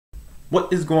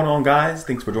What is going on, guys?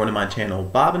 Thanks for joining my channel,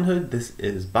 Robinhood. This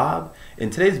is Bob. In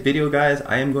today's video, guys,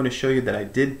 I am going to show you that I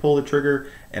did pull the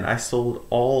trigger and I sold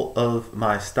all of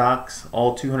my stocks,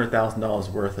 all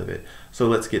 $200,000 worth of it. So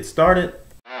let's get started.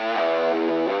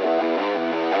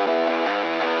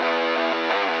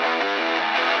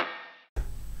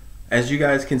 As you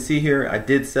guys can see here, I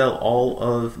did sell all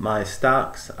of my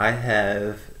stocks. I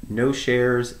have no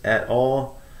shares at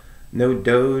all, no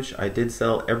Doge. I did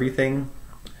sell everything.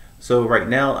 So right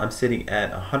now I'm sitting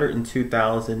at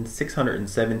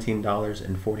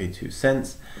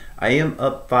 $102,617.42. I am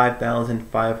up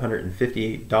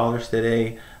 $5,558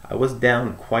 today. I was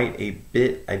down quite a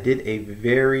bit. I did a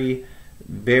very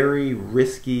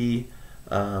risky,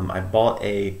 I bought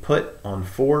a put on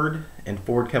Ford and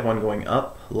Ford kept on going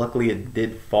up. Luckily it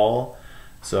did fall,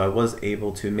 so I was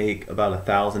able to make about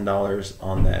 $1,000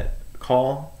 on that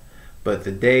call. But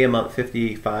the day I'm up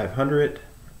 $5,500.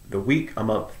 The week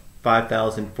I'm up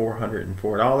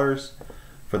 $5,404.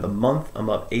 For the month,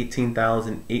 I'm up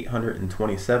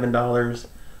 $18,827.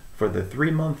 For the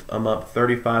 3 month, I'm up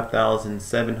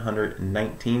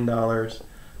 $35,719.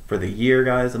 For the year,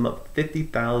 guys, I'm up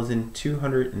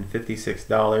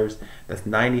 $50,256. That's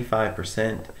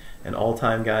 95%. And all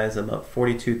time, guys, I'm up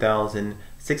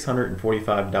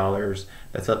 $42,645.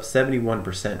 That's up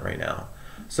 71% right now.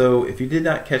 So if you did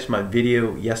not catch my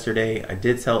video yesterday, I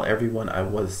did tell everyone I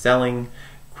was selling.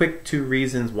 Quick 2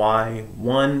 reasons why.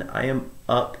 One, I am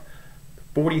up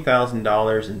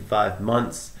 $40,000 in 5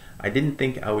 months. I didn't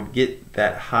think I would get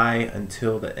that high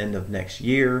until the end of next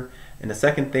year. And the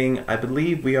second thing, I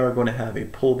believe we are going to have a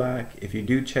pullback. If you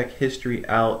do check history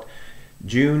out,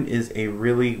 June is a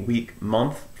really weak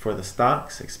month for the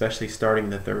stocks, especially starting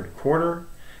the 3rd quarter.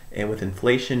 And with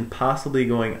inflation possibly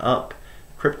going up,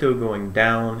 crypto going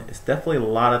down, it's definitely a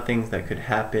lot of things that could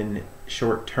happen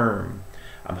short term.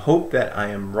 I hope that I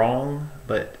am wrong,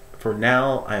 but for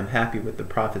now I am happy with the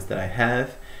profits that I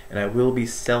have, and I will be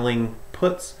selling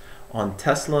puts on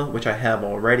Tesla, which I have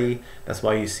already. That's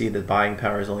why you see the buying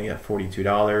power is only at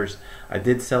 $42. I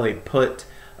did sell a put.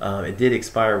 It did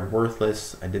expire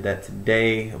worthless. I did that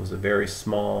today. It was a very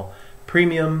small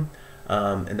premium,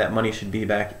 and that money should be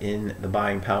back in the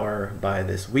buying power by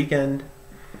this weekend.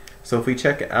 So if we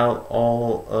check out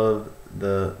all of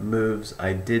the moves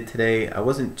I did today, I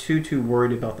wasn't too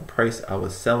worried about the price I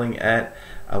was selling at.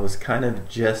 I was kind of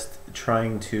just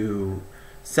trying to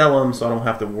sell them so I don't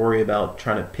have to worry about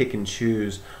trying to pick and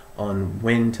choose on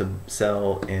when to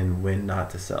sell and when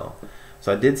not to sell.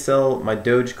 So I did sell my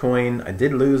Dogecoin. I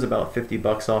did lose about 50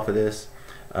 bucks off of this.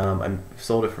 I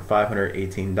sold it for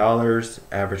 $518,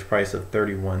 average price of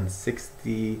 31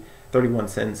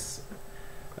 cents.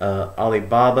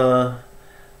 Alibaba,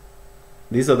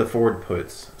 these are the forward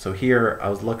puts. So here I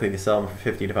was lucky to sell them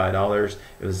for $55.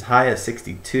 It was as high as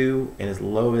 62 and as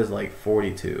low as like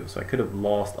 42. So I could have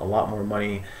lost a lot more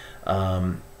money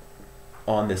on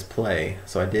this play.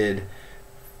 So I did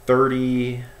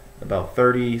about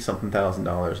 30 something thousand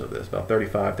dollars of this, about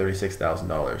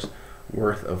 $36,000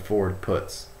 worth of forward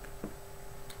puts,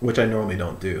 which I normally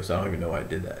don't do. So I don't even know why I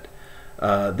did that.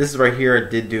 This is right here. I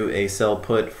did do a sell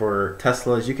put for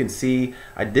Tesla. As you can see,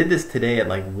 I did this today at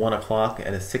like 1 o'clock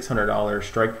at a $600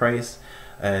 strike price,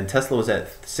 and Tesla was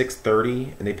at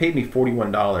 630, and they paid me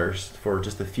 $41 for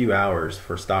just a few hours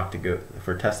for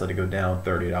Tesla to go down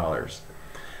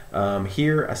 $30.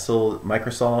 Here I sold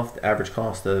Microsoft, average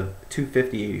cost of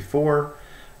 $250.84.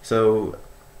 So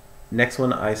next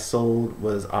one I sold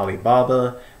was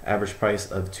Alibaba, average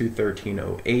price of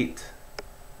 $213.08.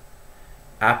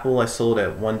 Apple I sold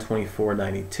at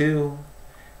 $124.92.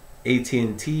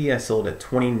 AT&T I sold at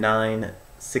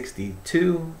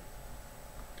 $29.62.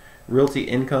 Realty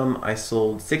Income I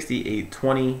sold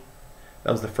 $68.20.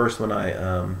 That was the first one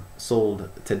I sold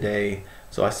today.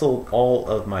 So I sold all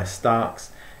of my stocks.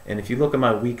 And if you look at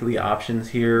my weekly options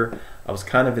here, I was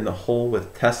kind of in the hole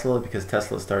with Tesla because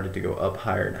Tesla started to go up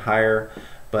higher and higher.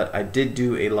 But I did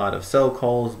do a lot of sell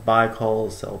calls, buy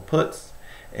calls, sell puts.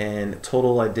 And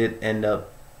total I did end up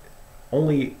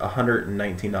only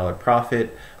 $119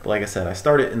 profit. But like I said, I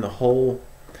started in the hole,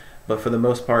 but for the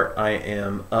most part I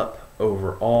am up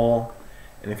overall.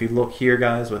 And if you look here,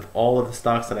 guys, with all of the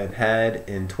stocks that I've had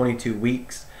in 22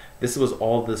 weeks, this was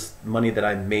all this money that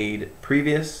I made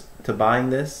previous to buying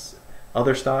this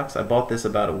other stocks. I bought this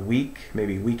about a week,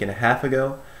 maybe a week and a half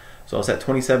ago. So I was at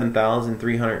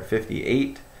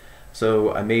 $27,358.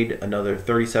 So I made another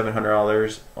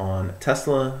 $3,700 on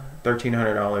Tesla,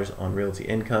 $1,300 on Realty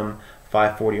Income,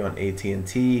 $540 on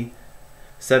AT&T,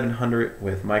 $700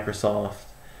 with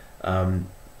Microsoft.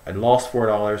 I lost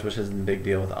 $4, which isn't a big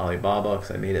deal with Alibaba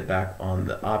because I made it back on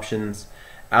the options.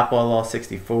 Apple I lost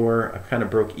 64. I kind of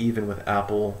broke even with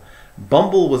Apple.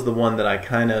 Bumble was the one that I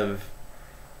kind of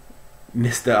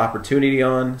missed the opportunity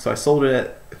on, so I sold it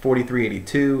at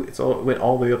 $43.82. It went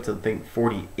all the way up to I think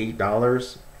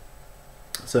 $48.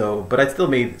 So, but I still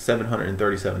made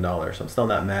 $737. So I'm still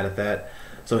not mad at that.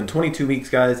 So in 22 weeks,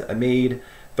 guys, I made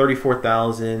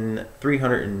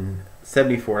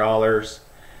 $34,374,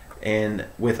 and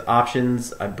with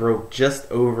options, I broke just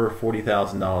over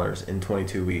 $40,000 in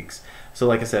 22 weeks. So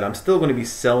like I said, I'm still going to be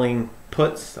selling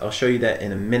puts. I'll show you that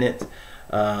in a minute.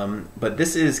 But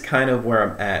this is kind of where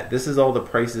I'm at. This is all the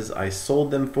prices I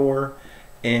sold them for,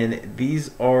 and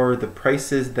these are the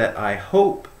prices that I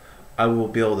hope I will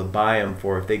be able to buy them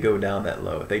for if they go down that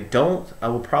low. If they don't, I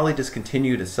will probably just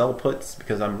continue to sell puts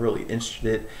because I'm really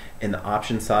interested in the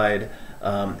option side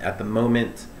at the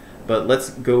moment. But let's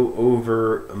go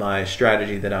over my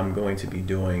strategy that I'm going to be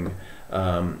doing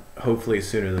hopefully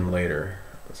sooner than later.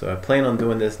 So I plan on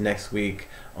doing this next week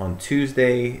on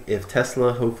Tuesday. If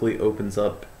Tesla hopefully opens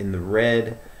up in the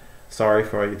red, sorry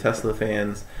for all you Tesla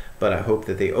fans, but I hope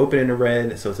that they open in the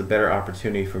red so it's a better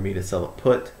opportunity for me to sell a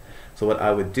put. So what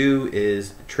I would do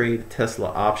is trade Tesla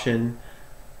option.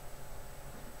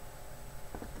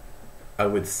 I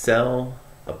would sell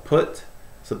a put.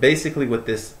 So basically what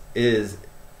this is,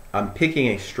 I'm picking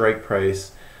a strike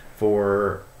price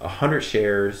for 100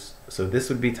 shares. So this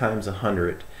would be times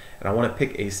 100. And I want to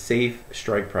pick a safe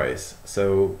strike price.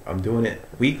 So I'm doing it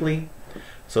weekly.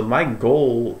 So my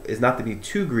goal is not to be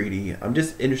too greedy. I'm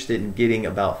just interested in getting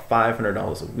about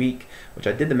 $500 a week, which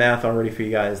I did the math already for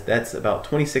you guys. That's about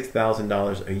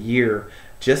 $26,000 a year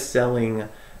just selling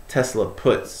Tesla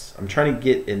puts. I'm trying to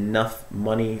get enough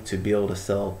money to be able to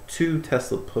sell 2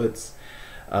 Tesla puts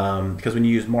because when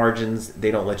you use margins,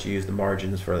 they don't let you use the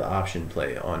margins for the option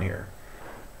play on here.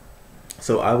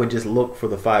 So I would just look for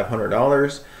the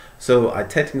 $500. So I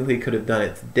technically could have done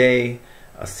it today,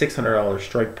 a $600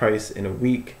 strike price in a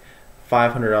week,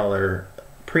 $500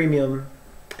 premium,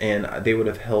 and they would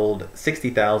have held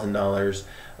 $60,000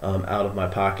 out of my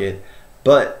pocket.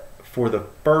 But for the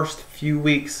first few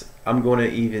weeks, I'm going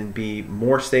to even be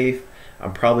more safe.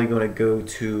 I'm probably going to go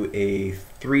to a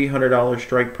 $300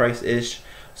 strike price-ish.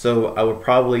 So I would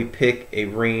probably pick a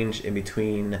range in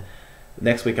between.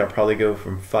 Next week I'll probably go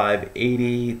from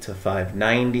 580 to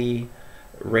 590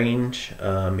 range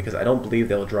because I don't believe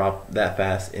they'll drop that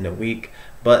fast in a week,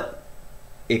 but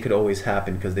it could always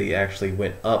happen because they actually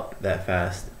went up that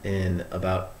fast in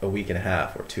about a week and a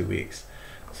half or 2 weeks.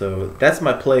 So that's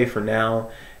my play for now,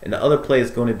 and the other play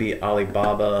is going to be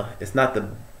Alibaba. It's not the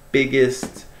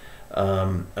biggest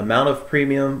amount of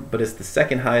premium, but it's the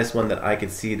second highest one that I could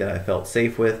see that I felt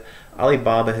safe with.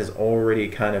 Alibaba has already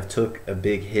kind of took a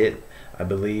big hit, I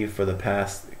believe, for the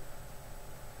past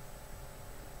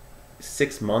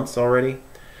 6 months already.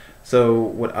 So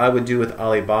what I would do with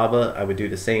Alibaba, I would do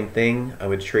the same thing. I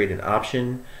would trade an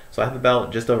option. So I have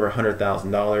about just over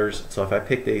 $100,000. So if I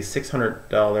picked a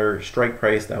 $600 strike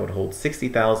price, that would hold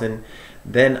 $60,000.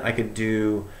 Then I could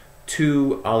do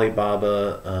 2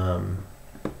 Alibaba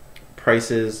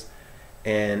prices,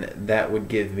 and that would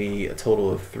give me a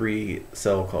total of 3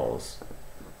 sell puts.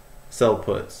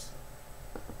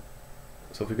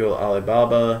 So if we go to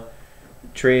Alibaba,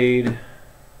 trade,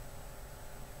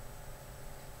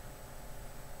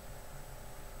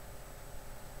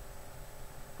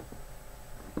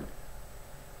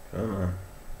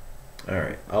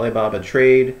 alright, Alibaba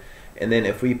trade, and then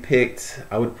if we picked,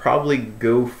 I would probably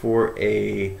go for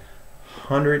a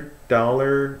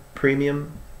 $100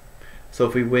 premium. So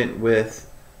if we went with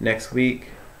next week,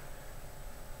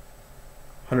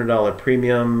 $100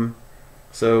 premium,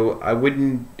 so I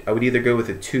would either go with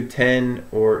a 210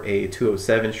 or a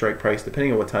 207 strike price,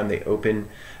 depending on what time they open.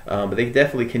 But they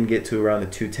definitely can get to around the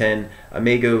 210. I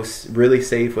may go really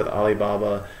safe with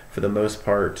Alibaba for the most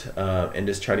part and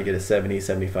just try to get a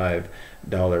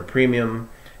 $70-$75 premium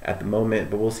at the moment.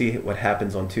 But we'll see what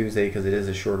happens on Tuesday because it is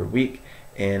a shorter week,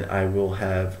 and I will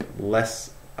have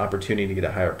less opportunity to get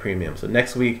a higher premium. So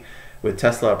next week with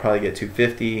Tesla, I'll probably get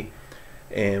 250.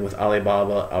 And with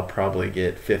Alibaba, I'll probably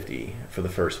get 50 for the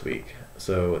first week.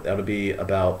 So that'll be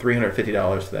about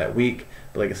 $350 for that week.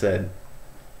 But like I said,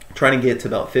 trying to get to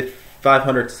about $500 to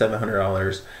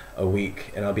 $700 a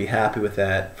week, and I'll be happy with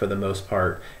that for the most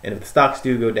part. And if the stocks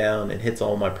do go down and hits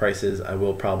all my prices, I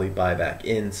will probably buy back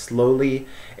in slowly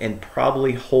and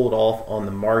probably hold off on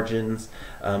the margins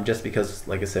just because,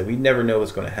 like I said, we never know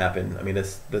what's going to happen. I mean,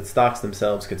 the stocks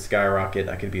themselves could skyrocket.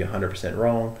 I could be 100%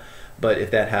 wrong. But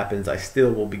if that happens, I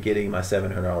still will be getting my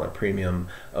 $700 premium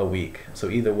a week.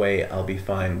 So either way, I'll be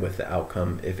fine with the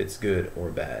outcome if it's good or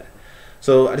bad.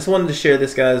 So I just wanted to share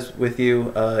this, guys, with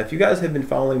you. If you guys have been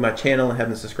following my channel and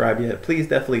haven't subscribed yet, please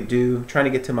definitely do. I'm trying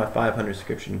to get to my 500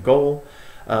 subscription goal.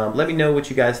 Let me know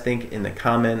what you guys think in the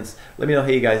comments. Let me know how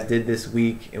you guys did this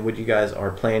week and what you guys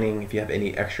are planning, if you have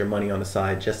any extra money on the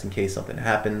side just in case something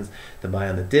happens, to buy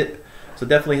on the dip. So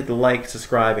definitely hit the like,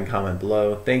 subscribe, and comment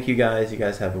below. Thank you guys. You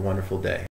guys have a wonderful day.